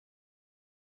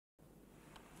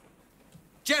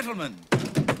Gentlemen,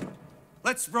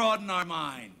 let's broaden our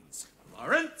minds.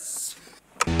 Lawrence?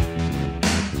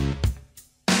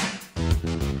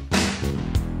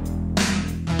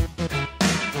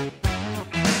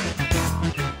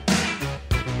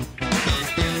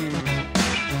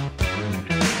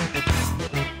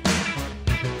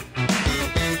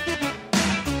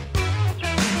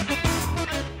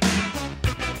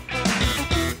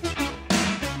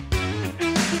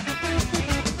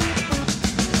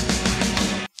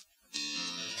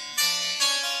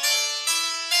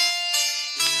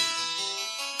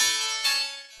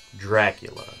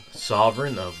 Dracula,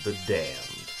 Sovereign of the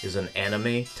Damned, is an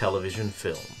anime television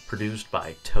film produced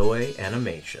by Toei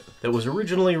Animation that was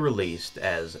originally released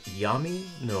as Yami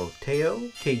no Teo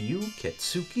Keiyu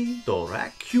Ketsuki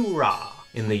Dracula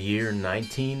in the year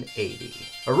 1980.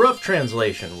 A rough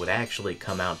translation would actually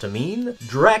come out to mean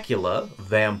Dracula,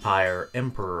 Vampire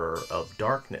Emperor of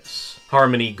Darkness.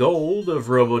 Harmony Gold of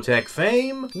Robotech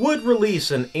fame would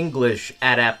release an English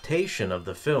adaptation of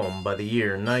the film by the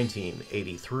year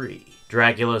 1983.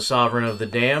 Dracula, Sovereign of the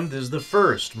Damned is the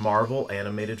first Marvel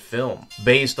animated film,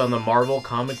 based on the Marvel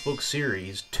comic book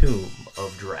series Tomb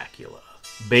of Dracula.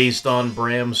 Based on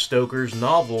Bram Stoker's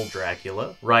novel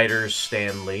Dracula, writers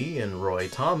Stan Lee and Roy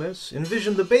Thomas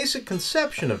envisioned the basic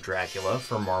conception of Dracula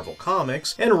for Marvel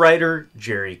Comics, and writer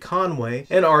Jerry Conway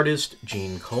and artist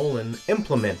Gene Colan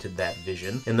implemented that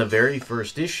vision in the very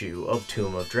first issue of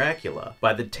Tomb of Dracula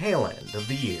by the tail end of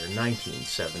the year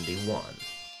 1971.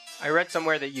 I read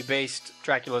somewhere that you based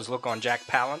Dracula's look on Jack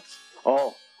Palance.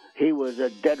 Oh, he was a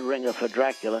dead ringer for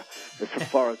Dracula, as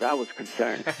far as I was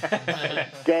concerned.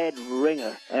 Dead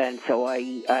ringer. And so I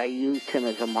used him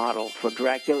as a model for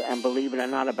Dracula, and believe it or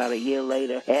not, about a year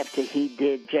later, after he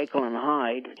did Jekyll and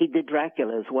Hyde, he did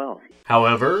Dracula as well.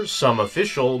 However, some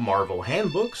official Marvel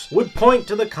handbooks would point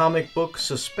to the comic book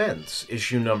Suspense,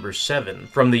 issue number 7,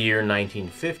 from the year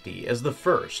 1950 as the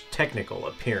first technical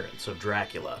appearance of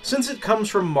Dracula, since it comes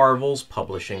from Marvel's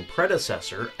publishing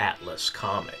predecessor, Atlas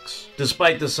Comics.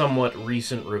 Despite the somewhat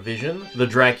recent revision, the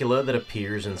Dracula that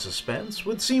appears in Suspense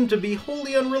would seem to be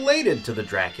wholly unrelated to the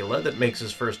Dracula that makes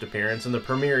his first appearance in the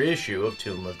premiere issue of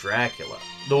Tomb of Dracula.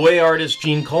 The way artist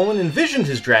Gene Colan envisioned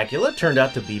his Dracula turned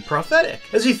out to be prophetic,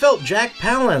 as he felt Jack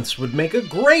Palance would make a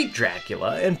great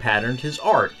Dracula and patterned his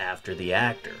art after the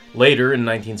actor. Later in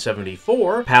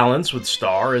 1974, Palance would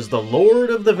star as the Lord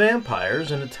of the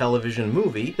Vampires in a television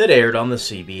movie that aired on the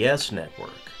CBS network.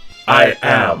 I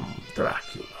am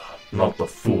Dracula, not the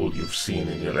fool you've seen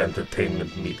in your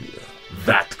entertainment media.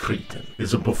 That cretin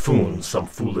is a buffoon some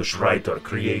foolish writer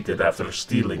created after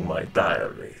stealing my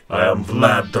diary. I am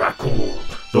Vlad Dracul,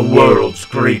 the world's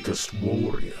greatest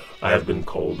warrior. I have been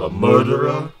called a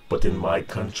murderer, but in my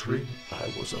country,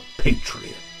 I was a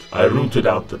patriot. I rooted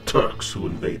out the Turks who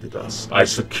invaded us. I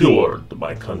secured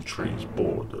my country's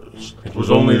borders. It was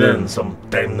only then some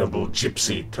damnable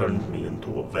gypsy turned me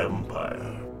into a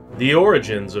vampire. The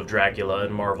origins of Dracula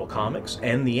in Marvel Comics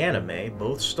and the anime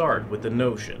both start with the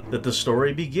notion that the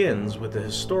story begins with the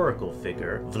historical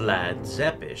figure Vlad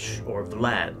Tepes, or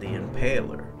Vlad the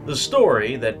Impaler. The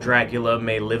story that Dracula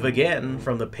may live again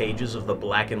from the pages of the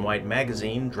black and white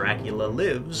magazine Dracula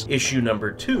Lives, issue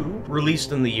number 2,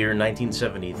 released in the year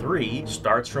 1973,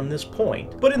 starts from this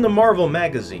point. But in the Marvel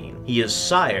magazine, he is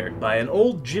sired by an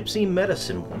old gypsy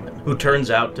medicine woman who turns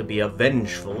out to be a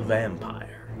vengeful vampire.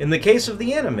 In the case of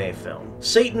the anime film,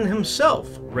 Satan himself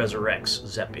resurrects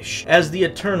Tepes as the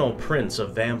eternal prince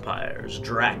of vampires,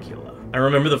 Dracula. I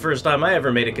remember the first time I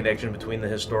ever made a connection between the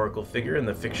historical figure and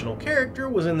the fictional character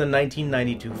was in the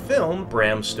 1992 film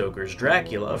Bram Stoker's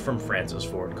Dracula from Francis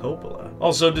Ford Coppola.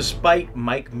 Also, despite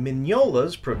Mike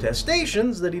Mignola's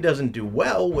protestations that he doesn't do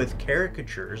well with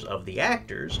caricatures of the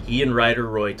actors, he and writer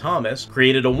Roy Thomas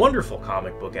created a wonderful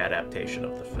comic book adaptation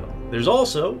of the film. There's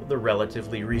also the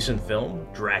relatively recent film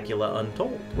Dracula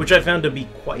Untold, which I found to be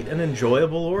quite an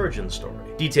enjoyable origin story,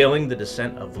 detailing the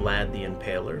descent of Vlad the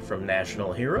Impaler from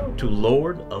national hero to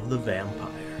Lord of the Vampires.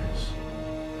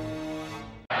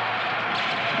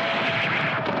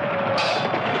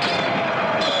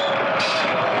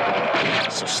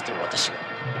 そして私が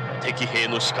敵兵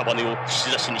の屍を串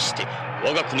刺しにして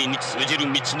我が国に通じる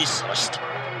道にさらした。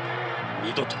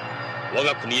二度と我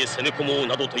が国へ攻め込もう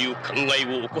などという考え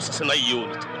を起こさせないよう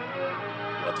にと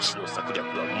私の策略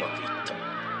はうまくいった。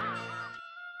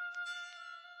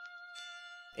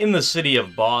 In the city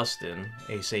of Boston,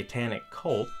 a satanic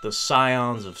cult, the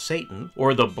Scions of Satan,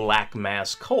 or the Black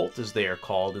Mass Cult as they are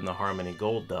called in the Harmony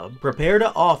Gold dub, prepare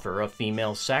to offer a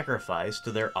female sacrifice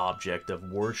to their object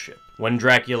of worship. When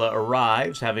Dracula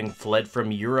arrives, having fled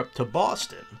from Europe to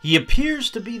Boston, he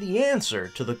appears to be the answer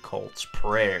to the cult's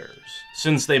prayers.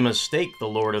 Since they mistake the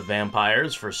Lord of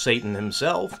Vampires for Satan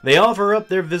himself, they offer up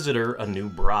their visitor a new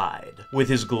bride. With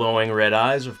his glowing red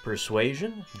eyes of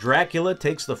persuasion, Dracula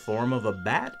takes the form of a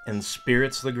bat and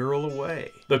spirits the girl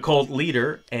away. The cult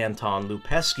leader, Anton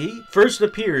Lupesky, first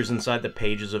appears inside the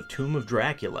pages of Tomb of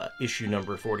Dracula, issue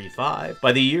number 45,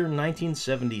 by the year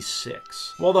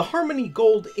 1976. While the Harmony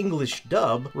Gold English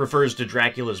dub refers to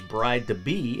Dracula's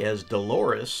bride-to-be as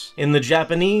Dolores, in the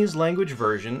Japanese language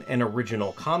version and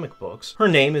original comic books, her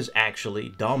name is actually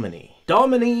Domini.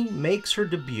 Domini makes her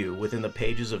debut within the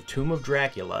pages of Tomb of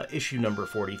Dracula, issue number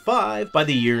 45, by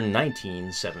the year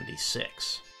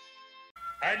 1976.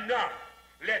 And now,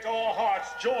 let all hearts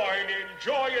join in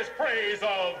joyous praise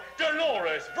of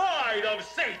Dolores, Bride of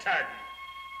Satan!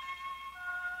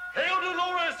 Hail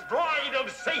Dolores, Bride of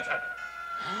Satan!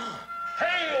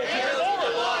 Hail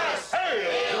Dolores!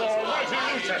 Hail to Almighty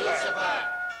Lucifer!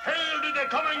 Hail to the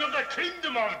coming of the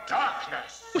kingdom of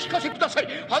darkness! お聞かせください。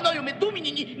花嫁ドミ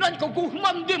ニに何かご不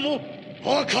満でも。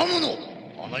バカ者！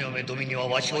花嫁ドミニは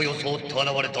わしを装って現れ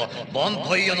たヴァン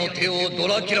パイアの帝王ド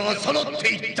ラキュラがさらって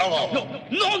いったわ。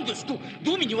なんですと？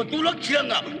ドミニはドラキュ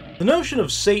ラが。The notion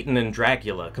of Satan and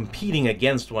Dracula competing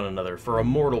against one another for a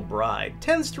mortal bride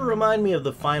tends to remind me of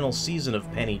the final season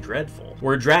of Penny Dreadful,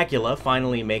 where Dracula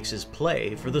finally makes his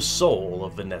play for the soul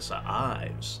of Vanessa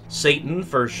Ives. Satan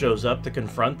first shows up to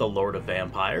confront the Lord of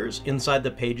Vampires inside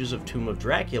the pages of Tomb of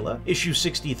Dracula, issue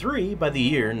 63, by the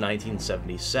year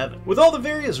 1977. With all the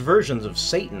various versions of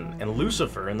Satan and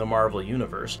Lucifer in the Marvel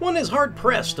Universe, one is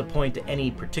hard-pressed to point to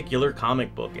any particular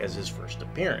comic book as his first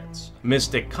appearance.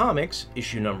 Mystic Comics,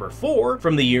 issue number 4,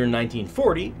 from the year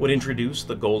 1940, would introduce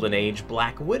the Golden Age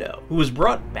Black Widow, who was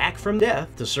brought back from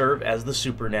death to serve as the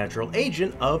supernatural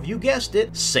agent of, you guessed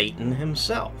it, Satan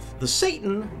himself. The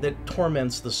Satan that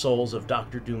torments the souls of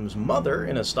Doctor Doom's mother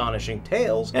in Astonishing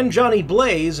Tales and Johnny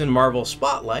Blaze in Marvel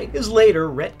Spotlight is later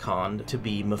retconned to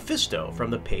be Mephisto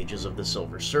from the pages of the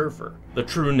Silver Surfer. The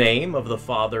true name of the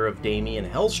father of Damien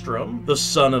Hellstrom, the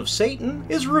son of Satan,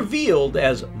 is revealed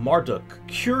as Marduk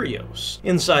Curios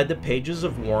inside the pages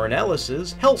of Warren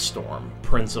Ellis's Hellstorm,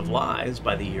 Prince of Lies,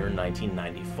 by the year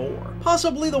 1994.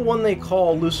 Possibly the one they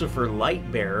call Lucifer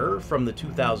Lightbearer from the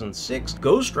 2006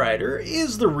 Ghost Rider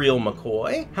is the real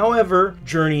McCoy. However,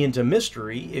 Journey into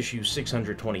Mystery, issue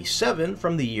 627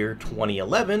 from the year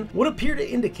 2011, would appear to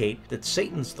indicate that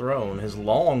Satan's throne has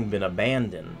long been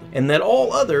abandoned, and that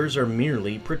all others are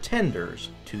merely pretenders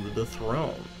to the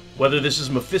throne. Whether this is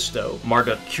Mephisto,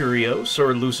 Marduk Curios,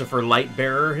 or Lucifer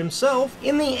Lightbearer himself,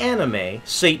 in the anime,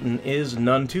 Satan is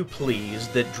none too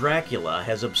pleased that Dracula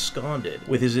has absconded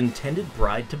with his intended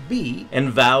bride-to-be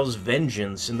and vows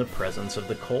vengeance in the presence of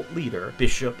the cult leader,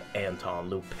 Bishop Anton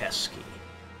Lupesky.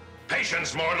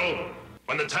 Patience, mortal!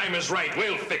 When the time is right,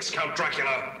 we'll fix Count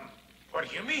Dracula! What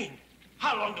do you mean?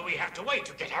 How long do we have to wait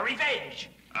to get our revenge?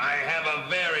 I have a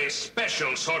very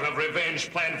special sort of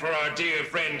revenge plan for our dear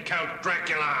friend Count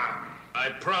Dracula. I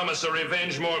promise a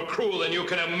revenge more cruel than you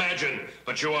can imagine,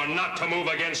 but you are not to move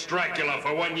against Dracula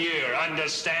for 1 year,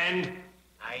 understand?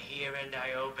 I hear and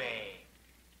I obey.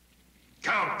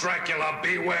 Count Dracula,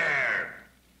 beware!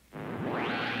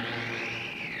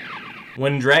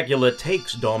 When Dracula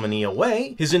takes Domini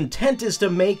away, his intent is to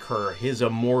make her his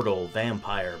immortal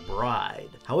vampire bride.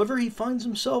 However, he finds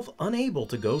himself unable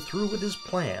to go through with his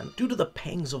plan due to the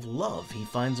pangs of love he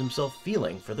finds himself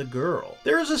feeling for the girl.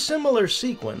 There is a similar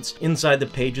sequence inside the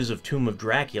pages of Tomb of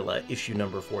Dracula, issue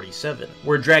number 47,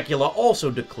 where Dracula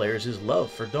also declares his love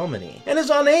for Domini, and is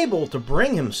unable to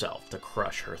bring himself to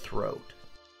crush her throat.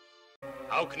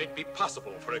 How can it be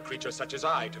possible for a creature such as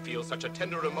I to feel such a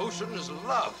tender emotion as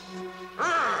love?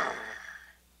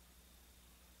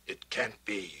 It can't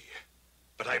be.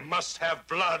 But I must have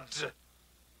blood.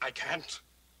 I can't.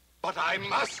 But I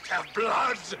must have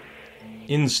blood!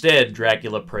 Instead,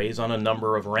 Dracula preys on a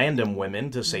number of random women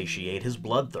to satiate his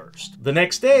bloodthirst. The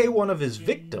next day, one of his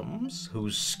victims,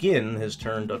 whose skin has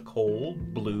turned a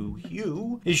cold blue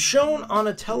hue, is shown on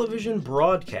a television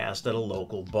broadcast at a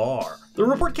local bar. The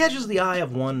report catches the eye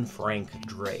of one Frank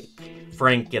Drake.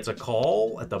 Frank gets a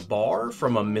call at the bar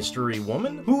from a mystery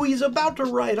woman who he's about to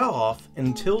write off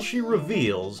until she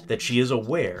reveals that she is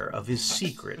aware of his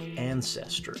secret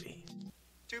ancestry.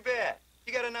 Too bad.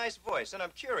 You got a nice voice, and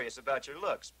I'm curious about your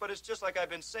looks, but it's just like I've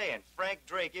been saying. Frank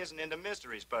Drake isn't into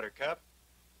mysteries, Buttercup.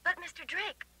 But Mr.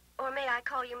 Drake, or may I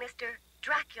call you Mr.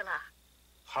 Dracula?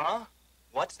 Huh?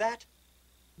 What's that?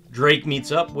 Drake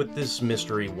meets up with this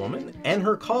mystery woman and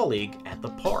her colleague at the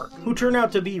park, who turn out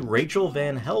to be Rachel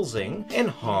Van Helsing and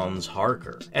Hans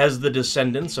Harker. As the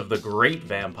descendants of the great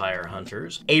vampire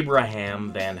hunters,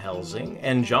 Abraham Van Helsing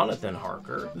and Jonathan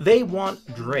Harker, they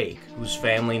want Drake, whose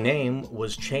family name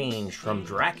was changed from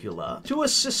Dracula, to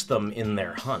assist them in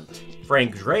their hunt.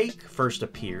 Frank Drake first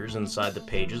appears inside the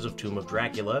pages of Tomb of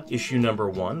Dracula, issue number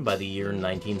 1 by the year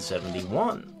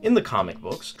 1971. In the comic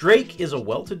books, Drake is a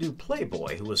well-to-do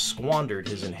playboy who has squandered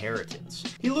his inheritance.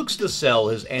 He looks to sell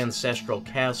his ancestral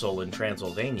castle in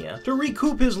Transylvania to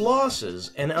recoup his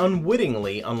losses and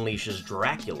unwittingly unleashes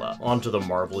Dracula onto the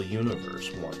Marvel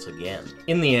Universe once again.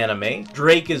 In the anime,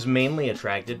 Drake is mainly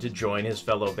attracted to join his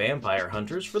fellow vampire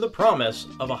hunters for the promise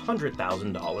of a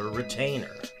 $100,000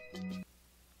 retainer.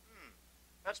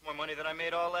 That's more money than I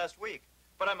made all last week.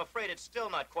 But I'm afraid it's still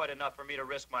not quite enough for me to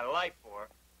risk my life for.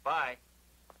 Bye.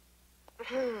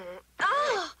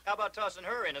 How about tossing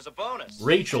her in as a bonus?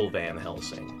 Rachel Van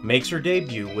Helsing makes her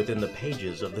debut within the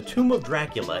pages of the Tomb of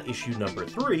Dracula issue number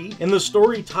 3 in the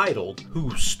story titled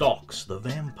Who Stalks the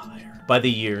Vampire by the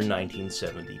year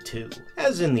 1972.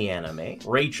 As in the anime,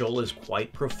 Rachel is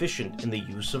quite proficient in the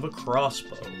use of a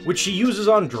crossbow, which she uses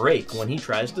on Drake when he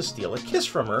tries to steal a kiss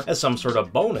from her as some sort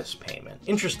of bonus payment.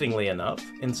 Interestingly enough,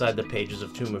 inside the pages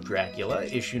of Tomb of Dracula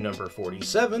issue number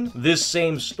 47, this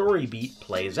same story beat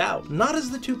plays out, not as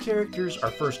the two characters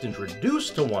are first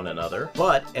introduced to one another,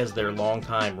 but as their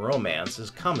longtime romance is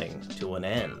coming to an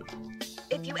end.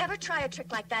 If you ever try a trick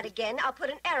like that again, I'll put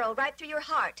an arrow right through your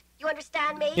heart. You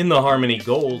understand me? In the Harmony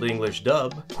Gold English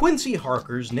dub, Quincy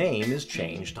Harker's name is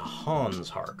changed to Hans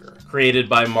Harker, created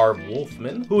by Marv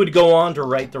Wolfman, who would go on to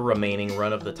write the remaining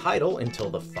run of the title until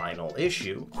the final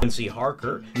issue. Quincy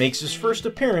Harker makes his first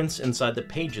appearance inside the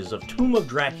pages of Tomb of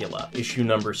Dracula, issue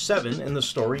number 7 in the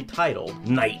story titled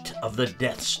Night of the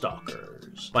Deathstalker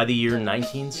by the year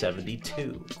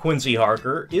 1972. Quincy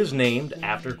Harker is named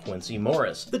after Quincy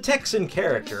Morris, the Texan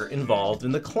character involved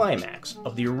in the climax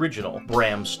of the original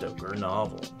Bram Stoker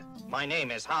novel. My name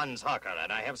is Hans Harker,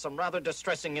 and I have some rather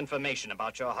distressing information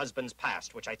about your husband's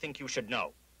past, which I think you should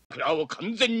know. 蔵を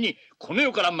完全にこの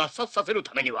世から抹殺させる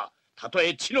ためには、たと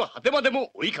え地の果てまでも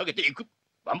追いかけていくヴ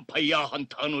ァンパイアハン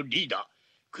ターのリーダー。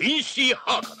Quincy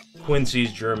Harker.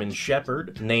 Quincy's German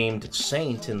shepherd, named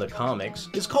Saint in the comics,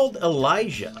 is called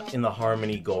Elijah in the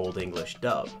Harmony Gold English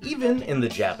dub. Even in the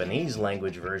Japanese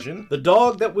language version, the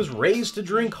dog that was raised to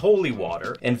drink holy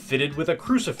water and fitted with a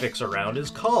crucifix around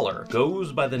his collar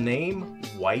goes by the name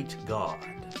White God.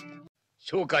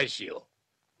 紹介しよ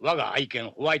う。我が愛犬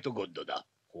ホワイトゴッドだ。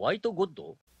ホワイトゴッ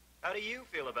ド? How do you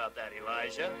feel about that,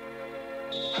 Elijah?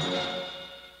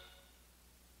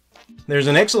 There's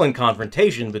an excellent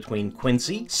confrontation between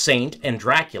Quincy, Saint, and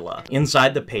Dracula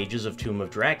inside the pages of Tomb of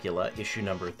Dracula, issue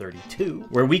number 32,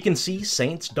 where we can see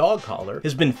Saint's dog collar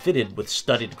has been fitted with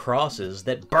studded crosses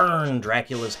that burn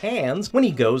Dracula's hands when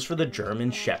he goes for the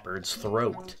German shepherd's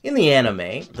throat. In the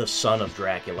anime, the son of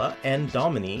Dracula and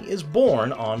Domini is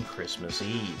born on Christmas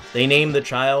Eve. They name the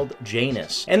child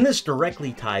Janus, and this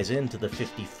directly ties into the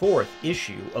 54th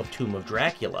issue of Tomb of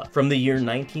Dracula from the year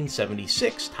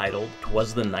 1976 titled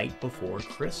 'Twas the Night Before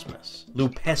Christmas.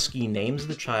 Lupeski names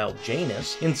the child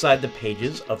Janus inside the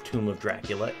pages of Tomb of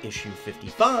Dracula issue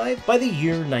 55 by the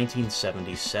year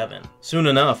 1977. Soon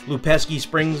enough, Lupeski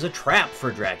springs a trap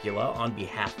for Dracula on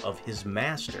behalf of his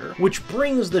master, which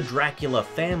brings the Dracula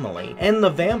family and the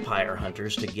vampire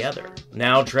hunters together.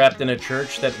 Now trapped in a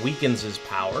church that weakens his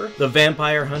power, the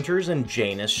vampire hunters and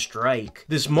Janus strike.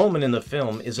 This moment in the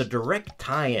film is a direct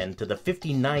tie-in to the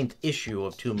 59th issue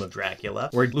of Tomb of Dracula,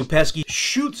 where Lupeski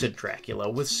shoots at Dracula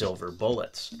with silver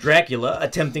bullets. Dracula,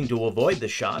 attempting to avoid the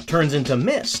shot, turns into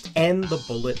mist, and the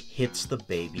bullet hits the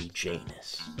baby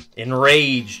Janus.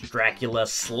 Enraged, Dracula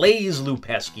slays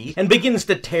Lupeski and begins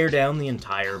to tear down the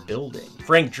entire building.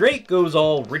 Frank Drake goes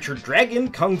all Richard Dragon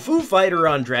Kung Fu Fighter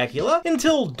on Dracula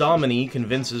until Domini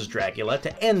convinces Dracula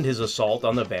to end his assault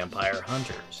on the vampire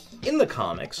hunters. In the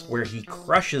comics, where he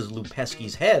crushes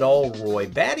Lupeski's head all Roy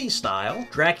Batty style,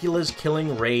 Dracula's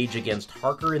killing rage against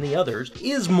Harker and the others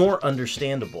is more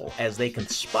understandable as they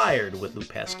conspired with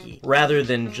Lupeski, rather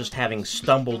than just having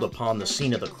stumbled upon the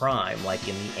scene of the crime like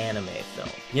in the anime film.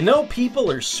 You know, people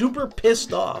are super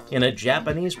pissed off in a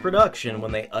Japanese production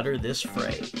when they utter this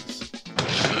phrase.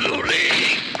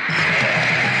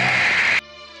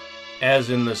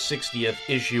 As in the 60th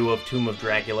issue of Tomb of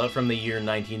Dracula from the year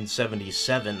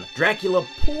 1977, Dracula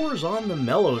pours on the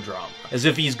melodrama, as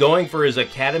if he's going for his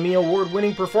Academy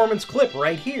Award-winning performance clip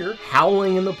right here,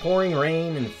 howling in the pouring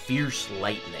rain and fierce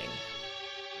lightning.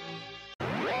 My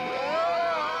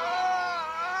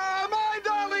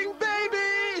darling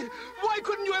baby! Why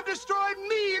couldn't you have destroyed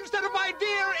me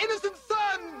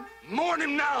Mourn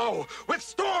him now, with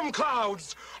storm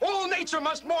clouds! All nature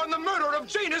must mourn the murder of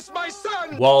Janus, my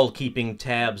son! While keeping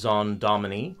tabs on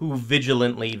Domini, who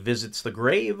vigilantly visits the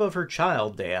grave of her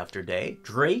child day after day,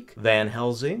 Drake, Van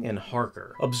Helsing, and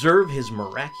Harker observe his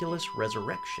miraculous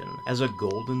resurrection as a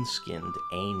golden-skinned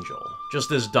angel.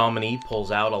 Just as Domini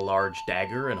pulls out a large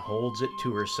dagger and holds it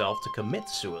to herself to commit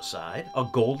suicide, a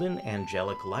golden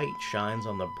angelic light shines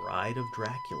on the bride of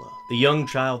Dracula. The young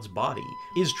child's body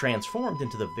is transformed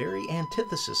into the very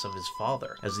antithesis of his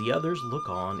father, as the others look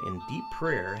on in deep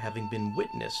prayer, having been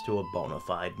witness to a bona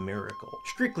fide miracle.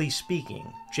 Strictly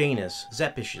speaking, Janus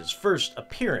Zepish's first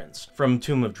appearance from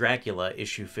Tomb of Dracula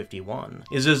issue 51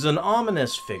 is as an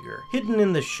ominous figure hidden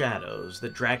in the shadows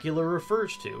that Dracula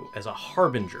refers to as a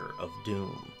harbinger of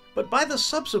doom. But by the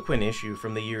subsequent issue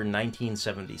from the year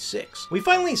 1976, we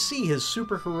finally see his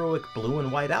superheroic blue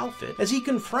and white outfit as he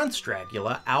confronts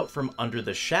Dracula out from under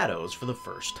the shadows for the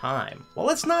first time. While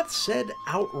it's not said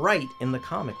outright in the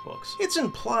comic books, it's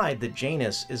implied that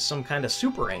Janus is some kind of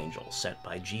super angel sent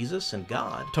by Jesus and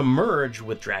God to merge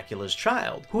with Dracula's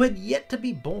child, who had yet to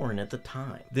be born at the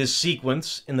time. This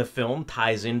sequence in the film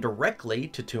ties in directly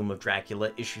to Tomb of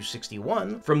Dracula issue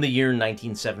 61 from the year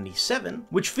 1977,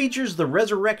 which features the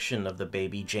resurrection of the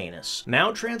baby Janus,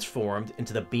 now transformed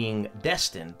into the being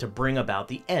destined to bring about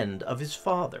the end of his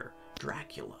father,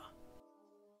 Dracula.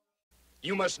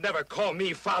 You must never call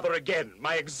me father again,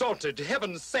 my exalted,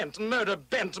 heaven-sent,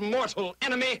 murder-bent, mortal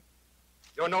enemy.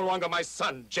 You're no longer my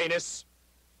son, Janus.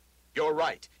 You're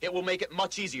right. It will make it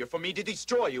much easier for me to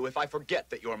destroy you if I forget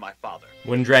that you're my father.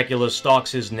 When Dracula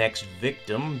stalks his next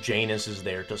victim, Janus is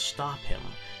there to stop him.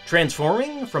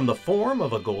 Transforming from the form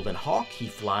of a golden hawk, he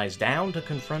flies down to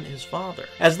confront his father.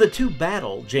 As the two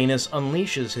battle, Janus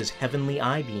unleashes his heavenly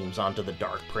eye beams onto the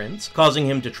Dark Prince, causing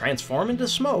him to transform into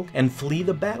smoke and flee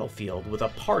the battlefield with a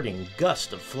parting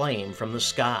gust of flame from the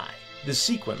sky. This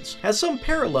sequence has some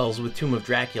parallels with Tomb of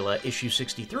Dracula issue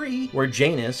 63, where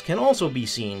Janus can also be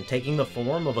seen taking the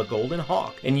form of a golden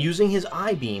hawk and using his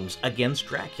eye beams against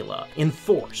Dracula in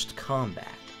forced combat.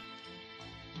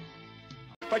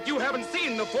 But you haven't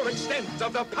seen the full extent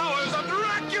of the powers of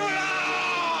Dracula!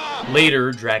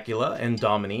 Later, Dracula and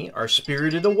Domini are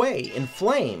spirited away in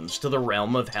flames to the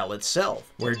realm of hell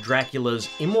itself, where Dracula's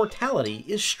immortality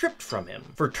is stripped from him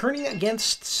for turning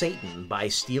against Satan by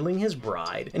stealing his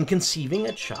bride and conceiving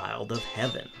a child of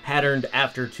heaven. Patterned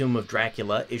after Tomb of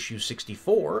Dracula issue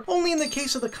 64, only in the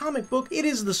case of the comic book, it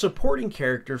is the supporting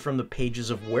character from the pages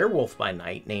of Werewolf by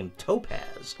Night named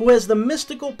Topaz, who has the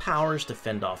mystical powers to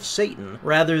fend off Satan,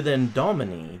 rather than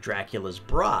Domini, Dracula's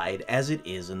bride, as it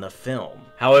is in the film.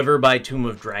 However, by Tomb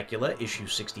of Dracula issue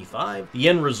 65, the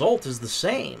end result is the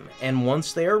same, and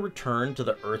once they are returned to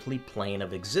the earthly plane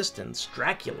of existence,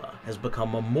 Dracula has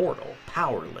become a mortal,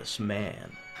 powerless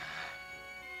man.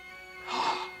 My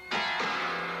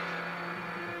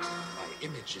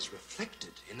image is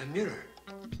reflected in a mirror.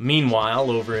 Meanwhile,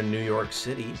 over in New York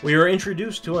City, we are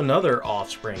introduced to another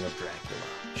offspring of Dracula.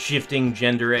 Shifting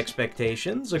gender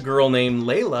expectations, a girl named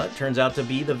Layla turns out to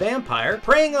be the vampire,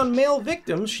 preying on male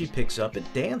victims she picks up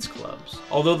at dance clubs.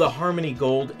 Although the Harmony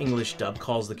Gold English dub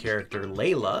calls the character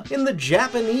Layla, in the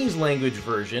Japanese language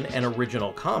version and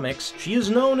original comics, she is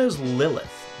known as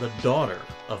Lilith, the daughter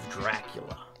of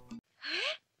Dracula.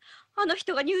 あの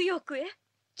人がニューヨークへ？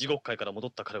地獄界から戻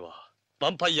った彼は、ヴ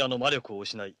ァンパイアの魔力を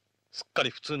失い、すっかり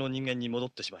普通の人間に戻っ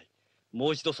てしまい、も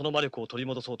う一度その魔力を取り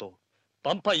戻そうと、ヴ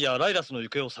ァンパイアライラスの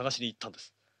行方を探しに行ったんで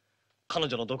す。彼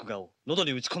女の毒牙を喉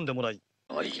に打ち込んでもらい、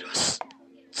ライラス、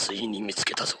ついに見つ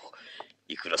けたぞ。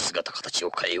いくら姿形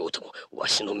を変えようとも、わ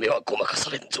しの目はごまか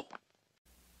されんぞ。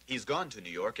He's gone to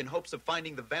New York in hopes of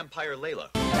finding the vampire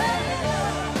Layla.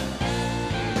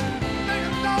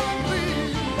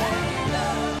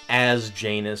 As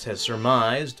Janus has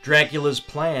surmised, Dracula's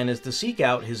plan is to seek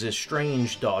out his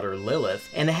estranged daughter Lilith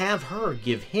and have her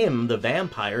give him the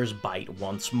vampire's bite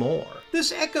once more.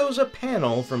 This echoes a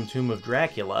panel from Tomb of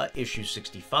Dracula, issue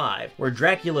 65, where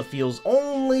Dracula feels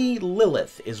only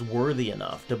Lilith is worthy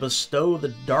enough to bestow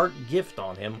the dark gift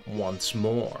on him once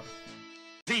more.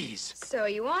 These. So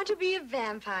you want to be a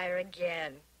vampire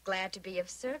again. Glad to be of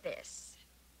service.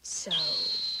 So,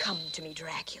 come to me,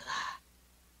 Dracula.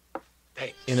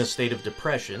 In a state of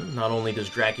depression, not only does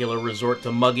Dracula resort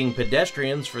to mugging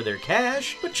pedestrians for their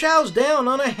cash, but chows down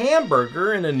on a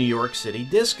hamburger in a New York City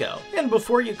disco. And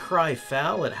before you cry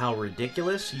foul at how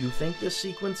ridiculous you think this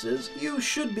sequence is, you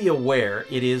should be aware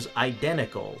it is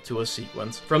identical to a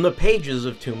sequence from the pages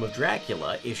of Tomb of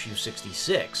Dracula, issue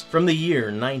 66, from the year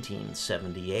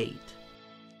 1978.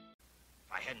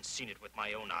 If I hadn't seen it with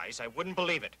my own eyes, I wouldn't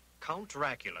believe it. Count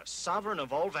Dracula, sovereign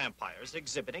of all vampires,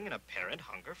 exhibiting an apparent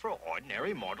hunger for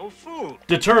ordinary mortal food.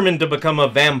 Determined to become a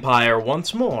vampire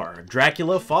once more,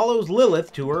 Dracula follows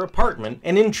Lilith to her apartment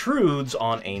and intrudes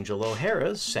on Angel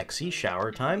O'Hara's sexy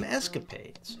shower time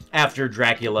escapades. After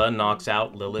Dracula knocks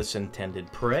out Lilith's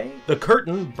intended prey, the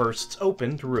curtain bursts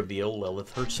open to reveal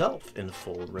Lilith herself in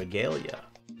full regalia.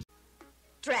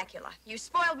 Dracula, you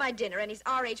spoiled my dinner, and he's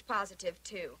RH positive,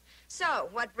 too. So,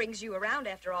 what brings you around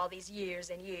after all these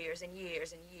years and years and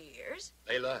years and years?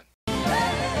 Layla.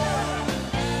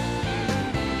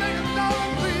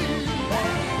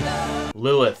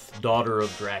 Lilith, daughter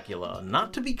of Dracula,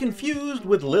 not to be confused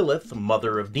with Lilith,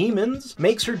 mother of demons,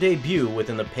 makes her debut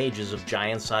within the pages of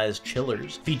giant-sized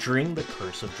chillers, featuring The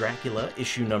Curse of Dracula,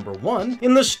 issue number 1,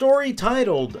 in the story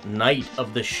titled Night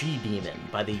of the She-Demon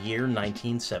by the year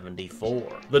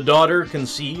 1974. The daughter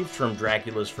conceived from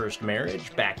Dracula's first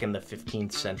marriage back in the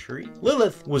 15th century,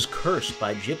 Lilith was cursed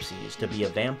by gypsies to be a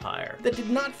vampire that did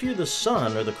not fear the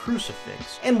sun or the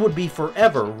crucifix, and would be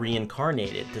forever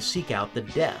reincarnated to seek out the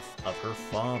death of her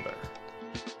father.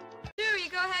 Sure, you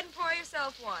go ahead and pour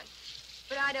yourself one.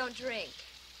 But I don't drink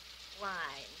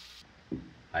wine.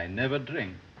 I never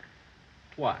drink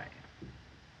wine.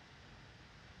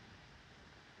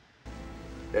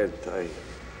 And I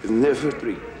never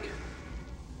drink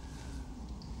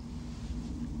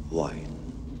wine.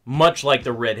 Much like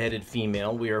the red-headed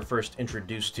female we are first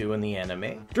introduced to in the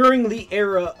anime, during the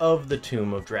era of the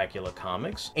Tomb of Dracula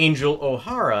comics, Angel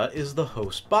O'Hara is the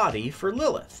host body for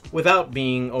Lilith. Without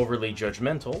being overly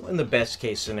judgmental, in the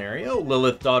best-case scenario,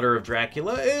 Lilith, daughter of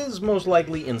Dracula, is most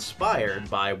likely inspired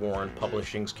by Warren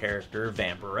Publishing's character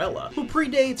Vampirella, who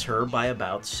predates her by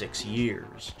about 6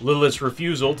 years. Lilith's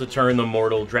refusal to turn the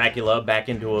mortal Dracula back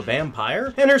into a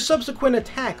vampire, and her subsequent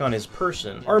attack on his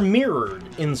person, are mirrored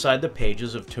inside the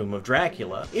pages of Tomb of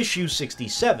Dracula, issue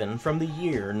 67 from the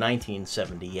year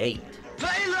 1978.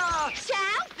 Layla! Ciao,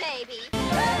 baby!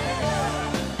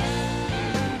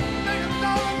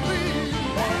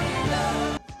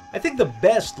 I think the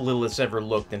best Lilith's ever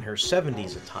looked in her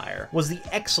 70s attire was the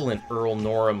excellent Earl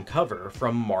Norham cover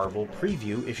from Marvel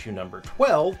Preview issue number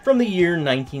 12 from the year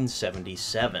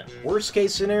 1977. Worst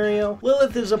case scenario,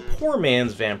 Lilith is a poor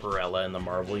man's Vampirella in the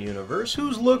Marvel Universe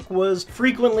whose look was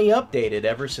frequently updated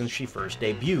ever since she first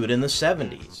debuted in the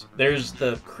 70s. There's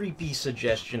the creepy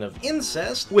suggestion of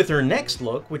incest with her next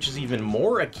look, which is even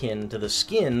more akin to the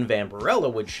skin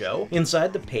Vampirella would show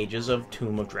inside the pages of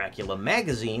Tomb of Dracula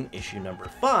magazine issue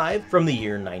number 5 from the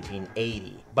year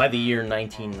 1980. By the year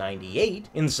 1998,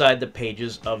 inside the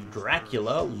pages of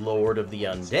Dracula, Lord of the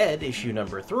Undead, issue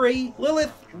number 3,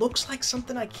 Lilith looks like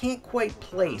something I can't quite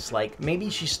place, like maybe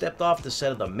she stepped off the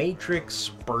set of The Matrix,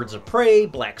 Birds of Prey,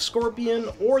 Black Scorpion,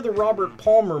 or the Robert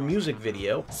Palmer music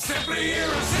video, Simply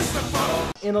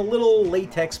Irresistible, in a little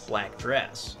latex black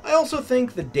dress. I also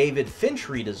think the David Finch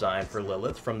redesign for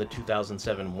Lilith from the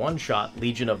 2007 one-shot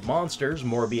Legion of Monsters,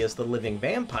 Morbius the Living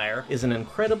Vampire is an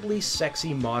incredibly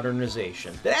sexy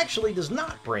modernization that actually does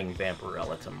not bring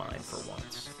Vampirella to mind for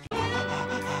once.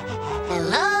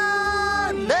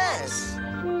 Hello, nurse.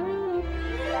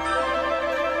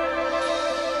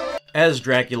 As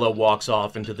Dracula walks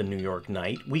off into the New York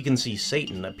night, we can see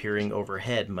Satan appearing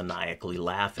overhead maniacally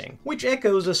laughing, which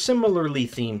echoes a similarly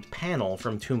themed panel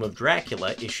from Tomb of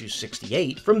Dracula issue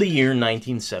 68 from the year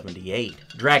 1978.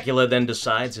 Dracula then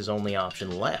decides his only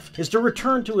option left is to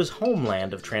return to his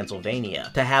homeland of Transylvania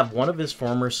to have one of his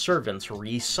former servants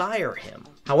re-sire him.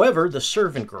 However, the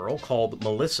servant girl, called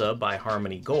Melissa by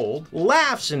Harmony Gold,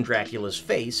 laughs in Dracula's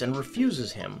face and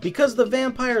refuses him because the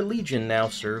Vampire Legion now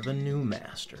serve a new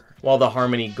master. While the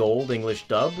Harmony Gold English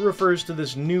dub refers to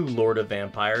this new Lord of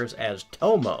Vampires as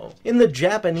Tomo, in the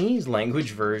Japanese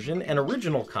language version and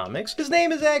original comics, his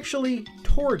name is actually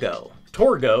Torgo.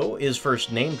 Torgo is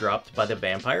first name-dropped by the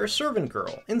vampire servant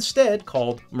girl, instead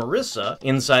called Marissa,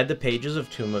 inside the pages of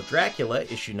Tomb of Dracula,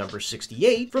 issue number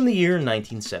 68, from the year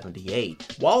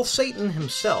 1978. While Satan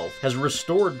himself has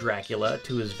restored Dracula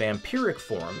to his vampiric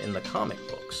form in the comic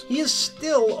books, he is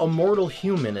still a mortal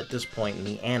human at this point in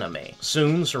the anime,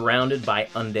 soon surrounded by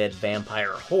undead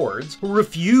vampire hordes who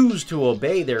refuse to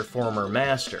obey their former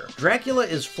master. Dracula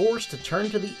is forced to turn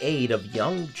to the aid of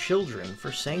young children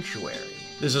for sanctuary.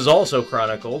 This is also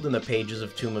chronicled in the pages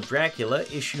of Tomb of Dracula,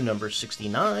 issue number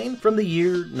 69, from the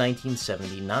year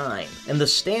 1979, and the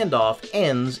standoff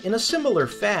ends in a similar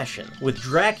fashion, with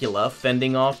Dracula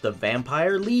fending off the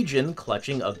Vampire Legion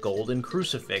clutching a golden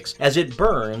crucifix as it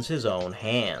burns his own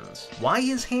hands. Why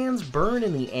his hands burn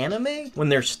in the anime, when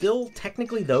they're still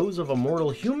technically those of a mortal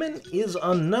human, is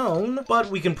unknown, but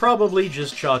we can probably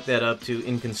just chalk that up to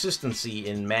inconsistency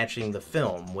in matching the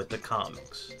film with the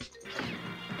comics.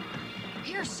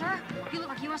 Here, sir. You look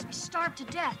like you must be starved to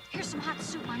death. Here's some hot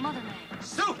soup my mother made.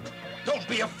 Soup! Don't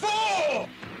be a fool!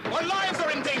 Our lives are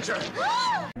in danger!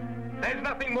 There's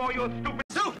nothing more your stupid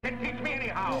soup can teach me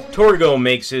anyhow! Torgo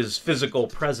makes his physical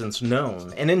presence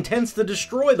known and intends to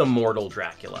destroy the mortal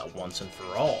Dracula once and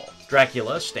for all.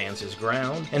 Dracula stands his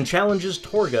ground and challenges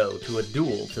Torgo to a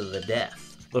duel to the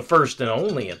death. The first and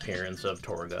only appearance of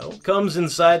Torgo comes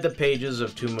inside the pages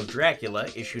of Tomb of Dracula,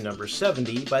 issue number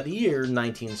 70, by the year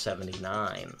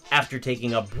 1979. After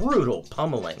taking a brutal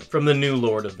pummeling from the new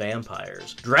Lord of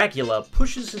Vampires, Dracula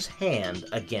pushes his hand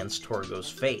against Torgo's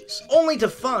face, only to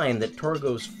find that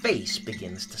Torgo's face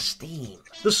begins to steam.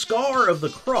 The scar of the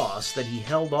cross that he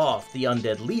held off the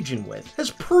Undead Legion with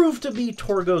has proved to be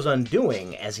Torgo's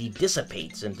undoing as he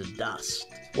dissipates into dust.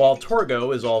 While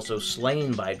Torgo is also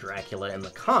slain by Dracula in the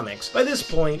comics, by this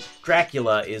point,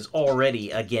 Dracula is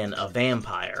already again a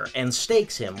vampire and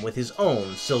stakes him with his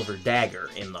own silver dagger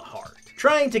in the heart.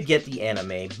 Trying to get the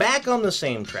anime back on the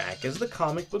same track as the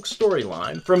comic book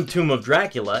storyline from Tomb of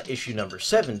Dracula, issue number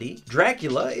 70,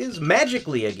 Dracula is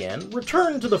magically again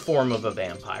returned to the form of a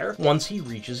vampire once he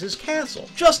reaches his castle,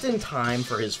 just in time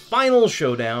for his final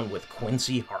showdown with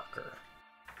Quincy Harker.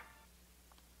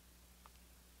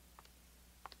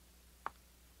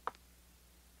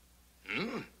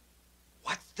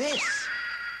 What's this?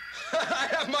 I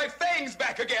have my fangs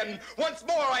back again! Once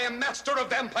more I am master of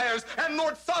vampires and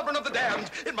Lord Sovereign of the Damned!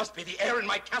 It must be the air in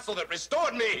my castle that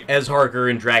restored me! As Harker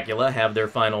and Dracula have their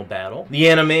final battle, the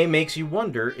anime makes you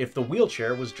wonder if the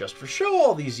wheelchair was just for show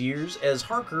all these years, as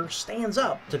Harker stands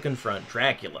up to confront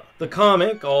Dracula. The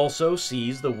comic also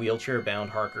sees the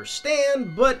wheelchair-bound Harker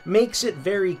stand, but makes it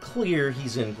very clear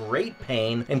he's in great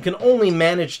pain and can only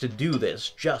manage to do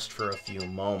this just for a few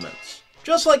moments.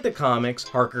 Just like the comics,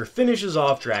 Harker finishes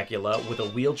off Dracula with a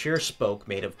wheelchair spoke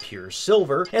made of pure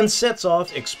silver and sets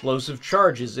off explosive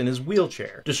charges in his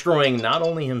wheelchair, destroying not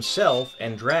only himself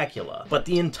and Dracula, but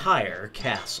the entire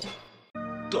castle.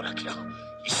 Dracula,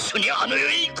 一緒にあの世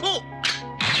へ行こう!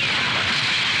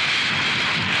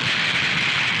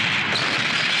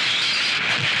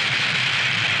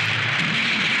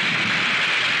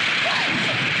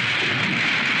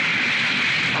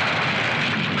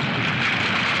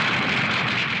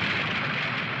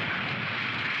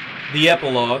 The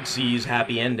epilogue sees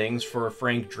happy endings for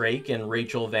Frank Drake and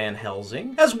Rachel Van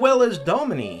Helsing, as well as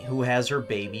Domini, who has her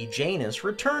baby Janus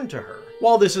returned to her.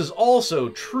 While this is also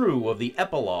true of the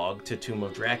epilogue to Tomb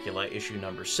of Dracula issue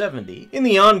number 70, in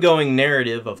the ongoing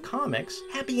narrative of comics,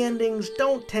 happy endings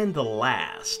don't tend to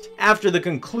last. After the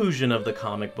conclusion of the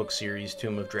comic book series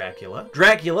Tomb of Dracula,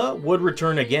 Dracula would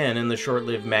return again in the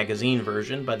short-lived magazine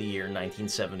version by the year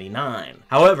 1979.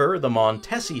 However, the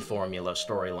Montesi formula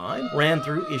storyline ran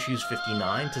through issues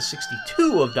 59 to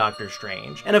 62 of Doctor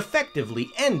Strange and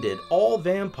effectively ended all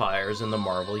vampires in the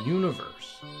Marvel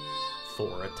Universe.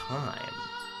 For a time.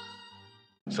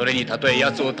 それにたとえ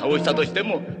奴を倒したとして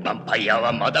も、ヴァンパイア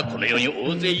はまだこの世に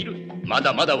大勢いる。ま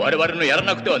だまだ我々のやら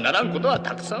なくてはならんことは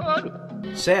たくさんある。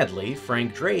 Sadly,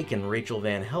 Frank Drake and Rachel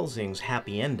Van Helsing's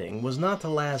happy ending was not to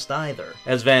last either,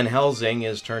 as Van Helsing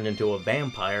is turned into a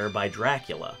vampire by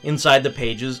Dracula, inside the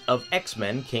pages of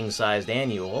X-Men King-Sized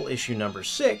Annual, issue number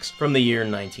 6, from the year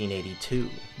 1982.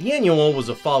 The annual was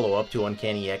a follow-up to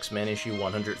Uncanny X-Men issue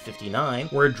 159,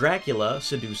 where Dracula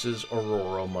seduces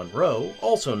Aurora Monroe,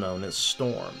 also known as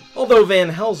Storm. Although Van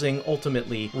Helsing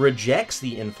ultimately rejects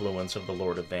the influence of the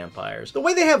Lord of Vampires, the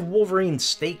way they have Wolverine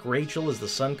stake Rachel as the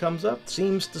sun comes up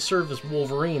seems to service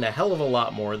Wolverine a hell of a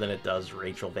lot more than it does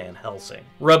Rachel Van Helsing.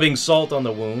 Rubbing salt on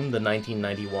the wound, the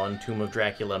 1991 Tomb of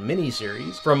Dracula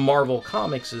miniseries from Marvel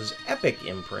Comics' epic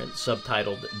imprint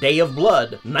subtitled Day of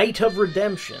Blood, Night of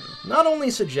Redemption, not only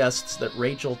suggests that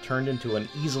Rachel turned into an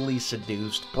easily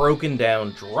seduced, broken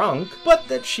down drunk, but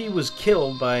that she was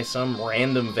killed by some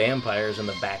random vampires in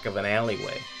the back of an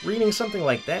alleyway. Reading something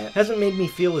like that hasn't made me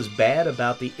feel as bad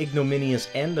about the ignominious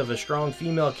end of a strong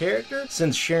female character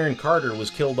since Sharon Carter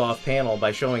was killed off panel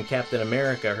by showing Captain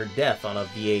America her death on a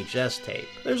VHS tape.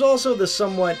 There's also the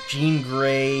somewhat Jean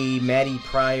Grey, Maddie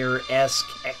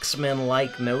Pryor-esque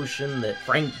X-Men-like notion that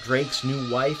Frank Drake's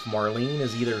new wife, Marlene,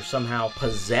 is either somehow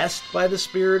possessed by the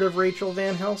spirit of Rachel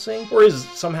Van Helsing, or is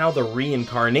somehow the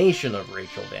reincarnation of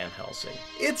Rachel Van Helsing.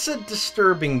 It's a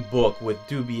disturbing book with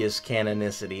dubious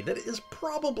canonicity that is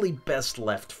probably best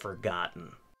left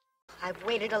forgotten. I've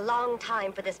waited a long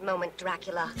time for this moment,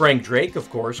 Dracula. Frank Drake, of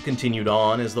course, continued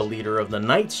on as the leader of the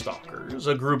Night Stalkers,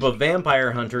 a group of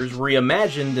vampire hunters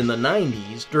reimagined in the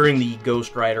 90s during the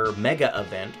Ghost Rider mega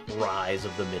event, Rise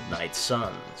of the Midnight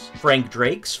Suns. Frank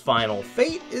Drake's final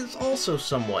fate is also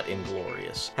somewhat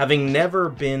inglorious, having never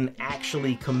been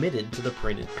actually committed to the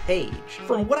printed page.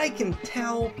 From what I can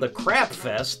tell, the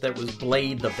crapfest that was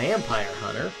Blade the Vampire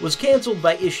Hunter was cancelled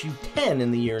by issue 10 in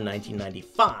the year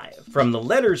 1995. From the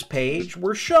letters page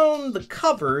were shown the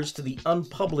covers to the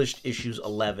unpublished issues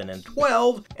 11 and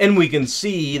 12, and we can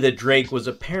see that Drake was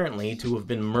apparently to have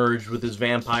been merged with his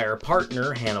vampire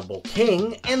partner Hannibal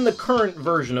King and the current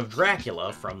version of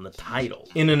Dracula from the title.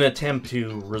 In an attempt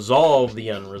to resolve the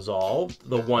unresolved,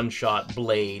 the one-shot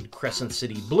Blade Crescent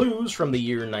City Blues from the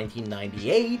year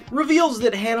 1998 reveals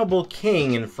that Hannibal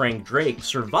King and Frank Drake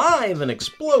survive an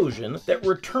explosion that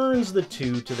returns the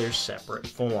two to their separate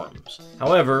forms.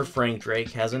 However, Frank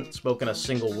Drake hasn't spoken a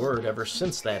single word ever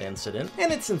since that incident,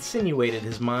 and it's insinuated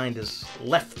his mind has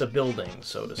left the building,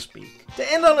 so to speak.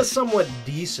 To end on a somewhat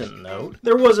decent note,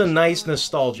 there was a nice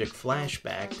nostalgic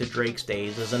flashback to Drake's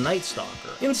days as a Night Stalker,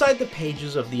 inside the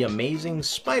pages of the Amazing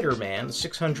Spider-Man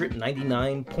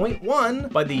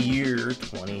 699.1 by the year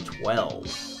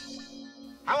 2012.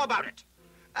 How about it?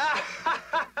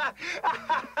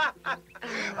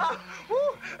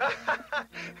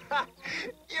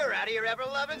 You're out of your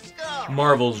ever-loving skull.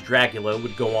 Marvel's Dracula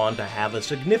would go on to have a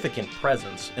significant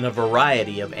presence in a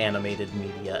variety of animated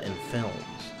media and films.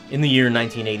 In the year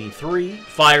 1983,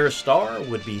 Firestar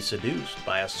would be seduced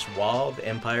by a suave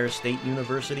Empire State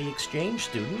University exchange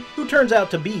student who turns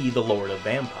out to be the Lord of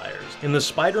Vampires in the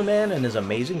Spider-Man and His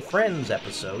Amazing Friends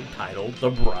episode titled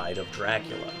The Bride of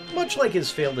Dracula. Much like his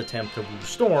failed attempt to woo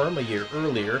Storm a year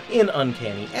earlier in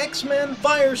Uncanny X-Men,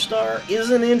 Firestar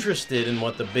isn't interested in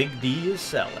what the Big D is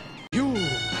selling. You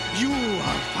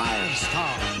are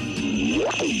Firestar. And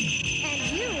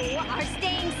you are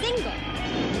staying single.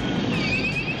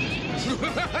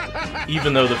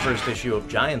 Even though the first issue of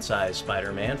Giant Size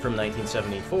Spider-Man from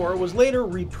 1974 was later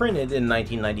reprinted in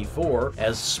 1994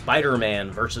 as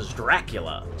Spider-Man vs.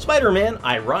 Dracula, Spider-Man,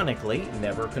 ironically,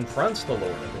 never confronts the Lord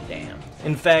of the Damned.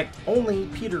 In fact, only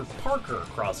Peter Parker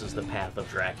crosses the path of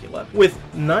Dracula, with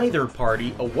neither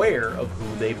party aware of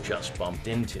who they've just bumped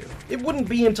into. It wouldn't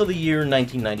be until the year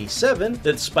 1997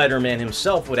 that Spider-Man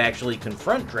himself would actually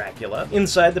confront Dracula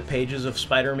inside the pages of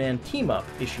Spider-Man Team Up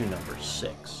issue number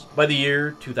 6. By the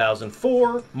year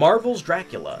 2004, Marvel's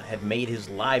Dracula had made his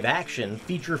live-action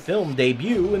feature film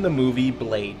debut in the movie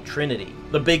Blade Trinity.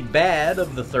 The big bad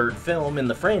of the third film in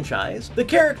the franchise, the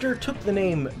character took the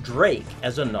name Drake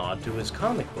as a nod to his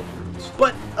comic book roots,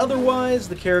 but otherwise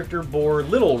the character bore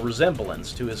little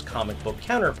resemblance to his comic book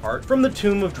counterpart from the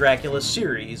Tomb of Dracula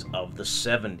series of the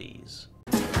 70s.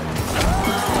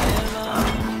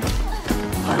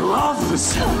 I love the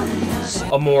series.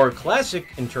 A more classic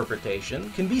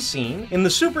interpretation can be seen in the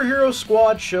Superhero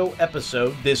Squad show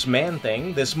episode This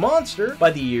Man-Thing, This Monster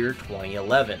by the year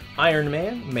 2011. Iron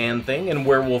Man, Man-Thing, and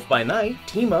Werewolf by Night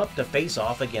team up to face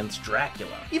off against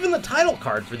Dracula. Even the title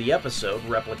card for the episode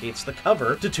replicates the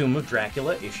cover to Tomb of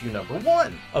Dracula issue number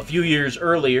 1. A few years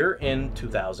earlier, in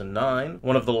 2009,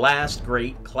 one of the last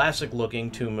great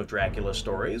classic-looking Tomb of Dracula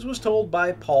stories was told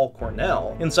by Paul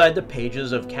Cornell inside the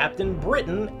pages of Captain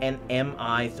Britain and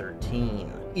MI-13.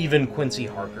 Even Quincy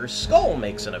Harker's skull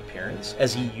makes an appearance,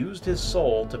 as he used his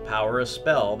soul to power a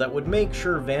spell that would make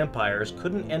sure vampires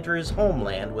couldn't enter his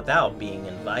homeland without being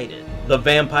invited. The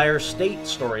Vampire State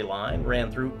storyline ran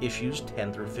through issues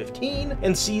 10 through 15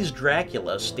 and sees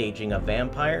Dracula staging a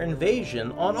vampire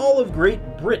invasion on all of Great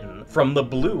Britain from the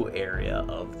blue area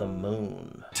of the moon.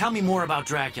 Tell me more about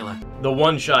Dracula. The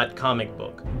one-shot comic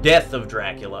book, Death of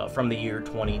Dracula from the year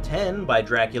 2010 by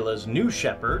Dracula's new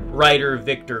shepherd, writer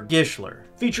Victor Gischler,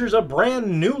 features a brand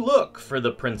new look for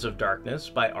the Prince of Darkness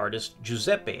by artist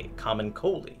Giuseppe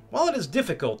Camuncoli. While it is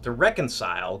difficult to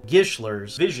reconcile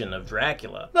Gischler's vision of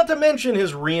Dracula, not to mention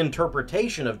his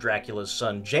reinterpretation of Dracula's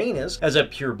son Janus as a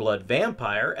pureblood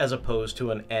vampire as opposed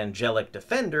to an angelic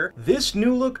defender, this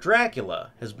new look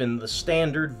Dracula has been the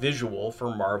standard visual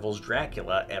for Marvel's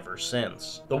Dracula ever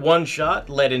since. The one-shot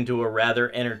led into a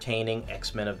rather entertaining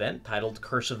X-Men event titled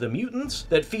Curse of the Mutants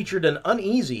that featured an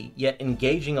uneasy yet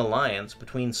engaging alliance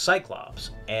between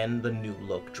Cyclops and the New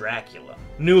Look Dracula.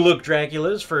 New Look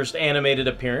Dracula's first animated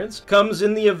appearance comes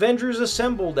in the Avengers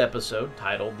Assembled episode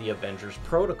titled The Avengers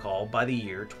Protocol by the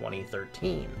year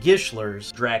 2013.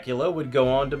 Gischler's Dracula would go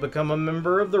on to become a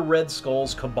member of the Red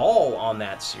Skull's cabal on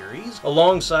that series,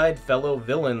 alongside fellow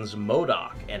villains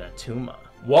MODOK and Attuma.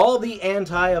 While the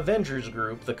anti-Avengers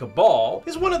group, the Cabal,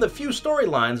 is one of the few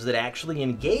storylines that actually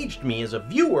engaged me as a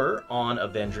viewer on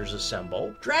Avengers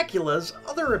Assemble, Dracula's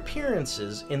other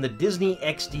appearances in the Disney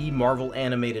XD Marvel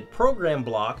animated program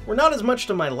block were not as much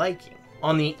to my liking.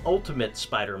 On the Ultimate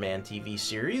Spider-Man TV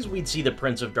series, we'd see the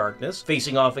Prince of Darkness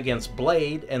facing off against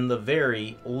Blade and the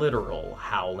very literal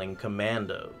Howling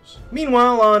Commandos.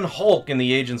 Meanwhile, on Hulk and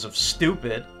the Agents of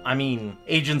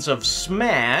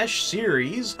Smash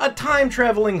series, a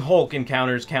time-traveling Hulk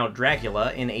encounters Count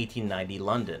Dracula in 1890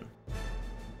 London.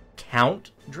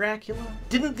 Count Dracula?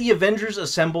 Didn't the Avengers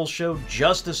Assemble show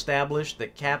just establish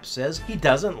that Cap says he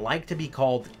doesn't like to be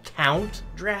called Count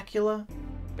Dracula?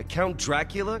 Count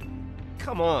Dracula?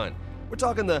 Come on. We're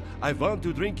talking the I want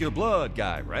to drink your blood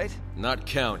guy, right? Not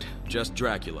Count, just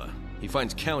Dracula. He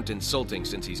finds Count insulting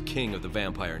since he's king of the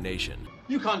vampire nation.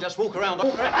 You can't just walk around.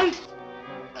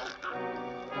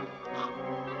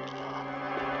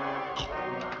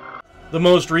 The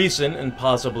most recent and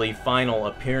possibly final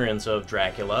appearance of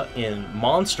Dracula in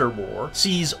Monster War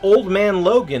sees Old Man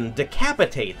Logan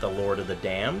decapitate the Lord of the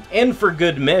Damned, and for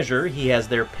good measure, he has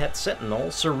their pet sentinel,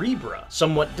 Cerebra,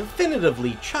 somewhat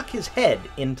definitively chuck his head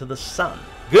into the sun.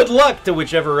 Good luck to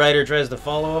whichever writer tries to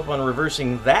follow up on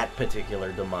reversing that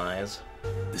particular demise.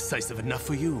 Decisive enough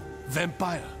for you,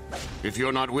 vampire. If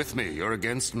you're not with me, you're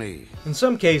against me. In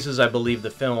some cases, I believe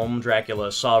the film, Dracula,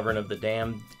 Sovereign of the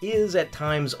Damned, is at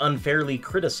times unfairly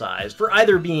criticized for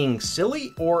either being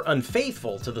silly or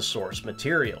unfaithful to the source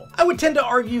material. I would tend to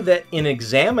argue that in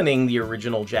examining the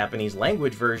original Japanese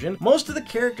language version, most of the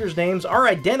characters' names are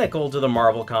identical to the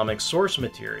Marvel Comics source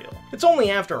material. It's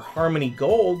only after Harmony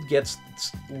Gold gets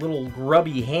its little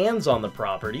grubby hands on the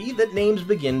property that names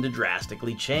begin to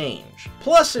drastically change.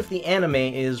 Plus, if the anime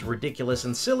is ridiculous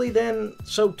and silly, then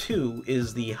so too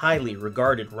is the highly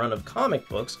regarded run of comic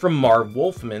books from Marv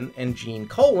Wolfman and Gene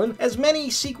Colan, as many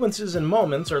sequences and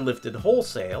moments are lifted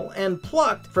wholesale and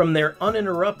plucked from their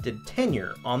uninterrupted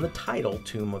tenure on the title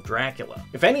Tomb of Dracula.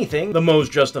 If anything, the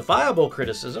most justifiable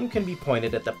criticism can be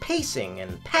pointed at the pacing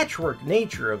and patchwork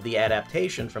nature of the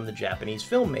adaptation from the Japanese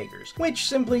filmmakers, which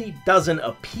simply doesn't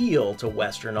appeal to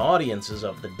Western audiences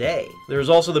of the day. There's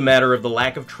also the matter of the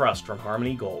lack of trust from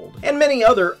Harmony Gold, and many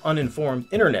other uninformed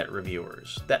internet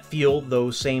reviewers that feel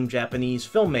those same Japanese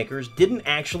filmmakers didn't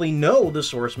actually know the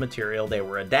source material they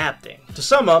were adapting. To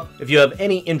sum up, if you have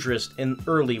any interest in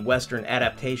early Western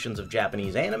adaptations of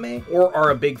Japanese anime, or are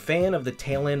a big fan of the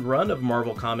tail-end run of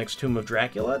Marvel Comics' Tomb of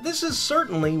Dracula, this is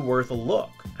certainly worth a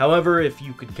look. However, if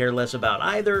you could care less about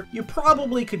either, you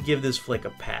probably could give this flick a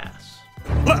pass.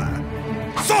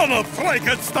 Son of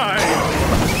Frankenstein!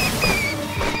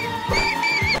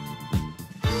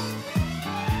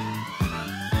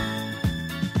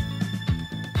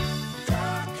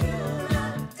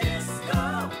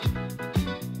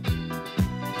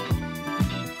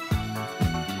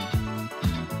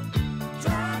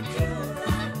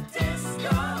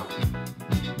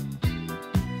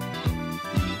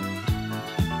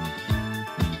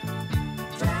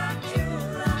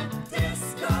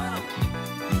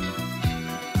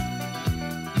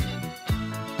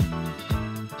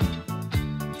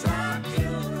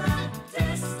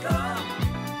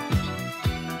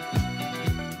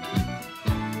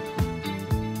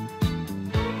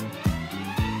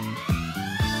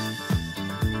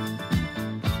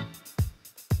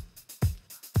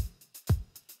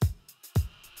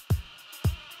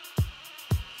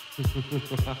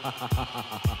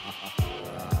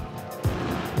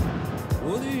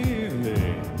 Good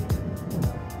evening.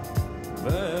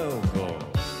 Welcome.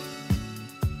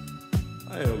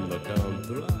 I am the Count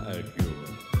Dracula.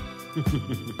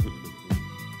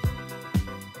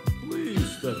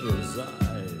 Please step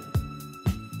inside.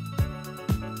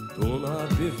 Do not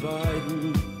be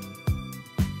frightened.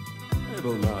 I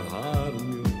will not harm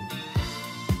you.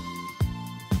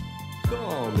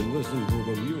 Come and listen to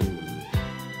the music.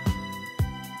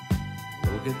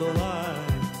 Look at the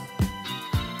lights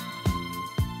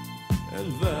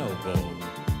and welcome.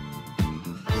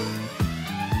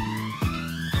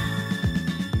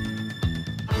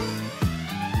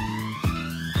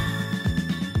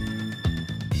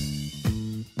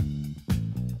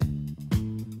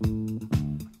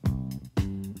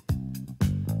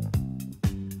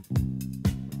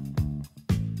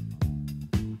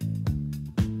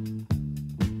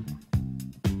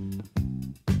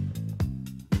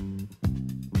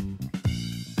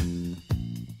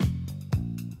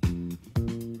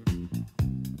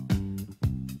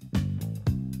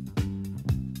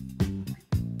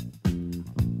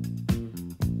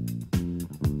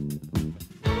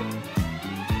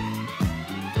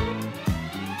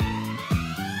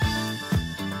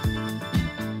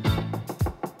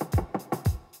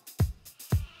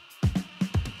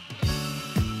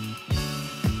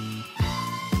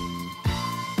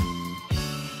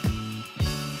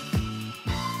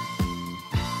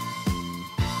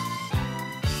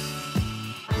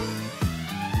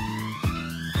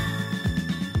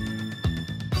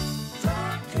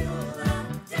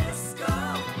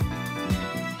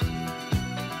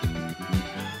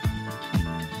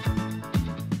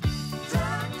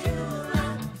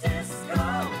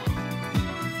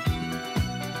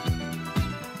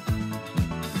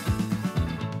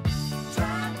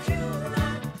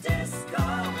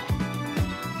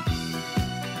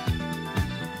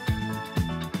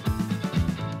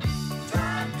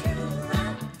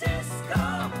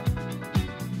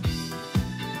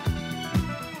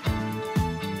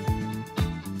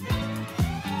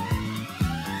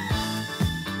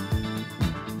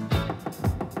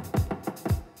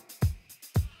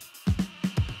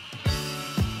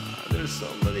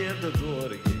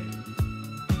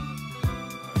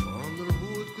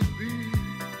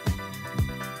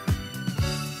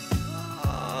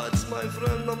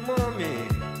 friend of mommy,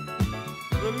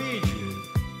 Luigi.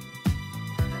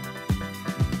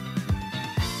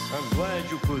 I'm glad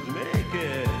you could make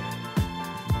it.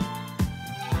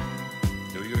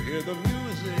 Do you hear the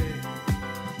music?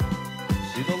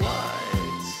 See the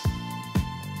lights?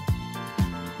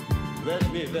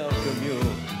 Let me welcome you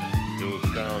to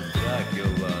Count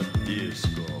Dracula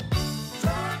Disco.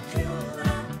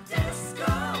 Dracula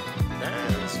Disco.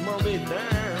 Dance, mommy,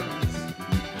 dance.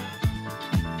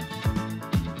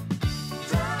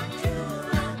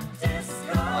 Dracula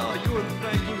Disco. Oh, you and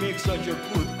Frankie make such a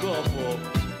good couple.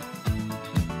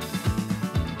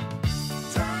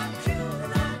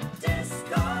 Dracula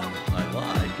Disco. I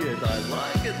like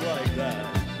it like that.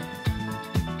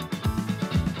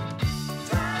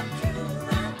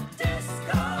 Dracula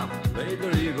Disco.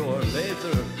 Later, Igor,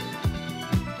 later.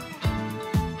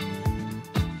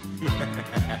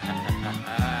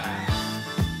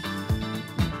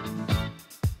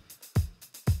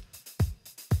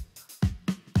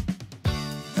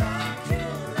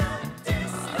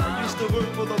 I used to work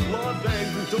for the blood bank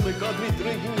until they got me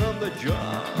drinking on the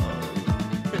job.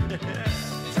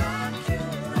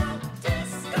 Dracula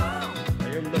Disco. I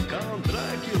am the Count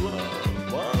Dracula.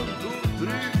 1, 2, 3,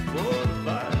 4,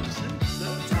 5, 6,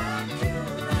 7.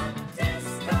 Dracula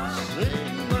Disco.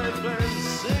 Sing, my friends,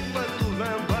 sing, my little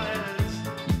vampires.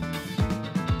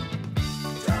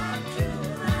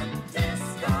 Dracula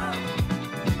Disco.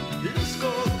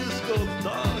 Disco, disco,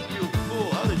 dog, you fool.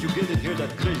 How did you get in here,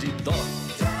 that crazy dog?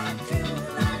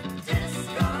 Dracula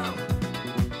Disco.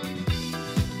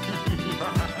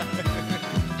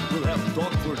 We'll have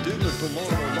dog for dinner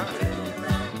tomorrow night.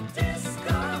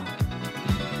 Disco.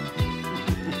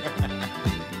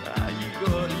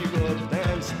 You go,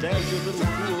 dance, you little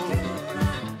fool.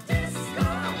 Disco.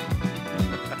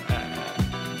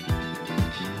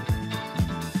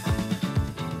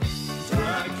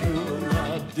 Dracula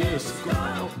Disco.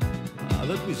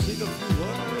 Let me sing a few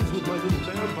lines with my little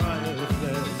vampire.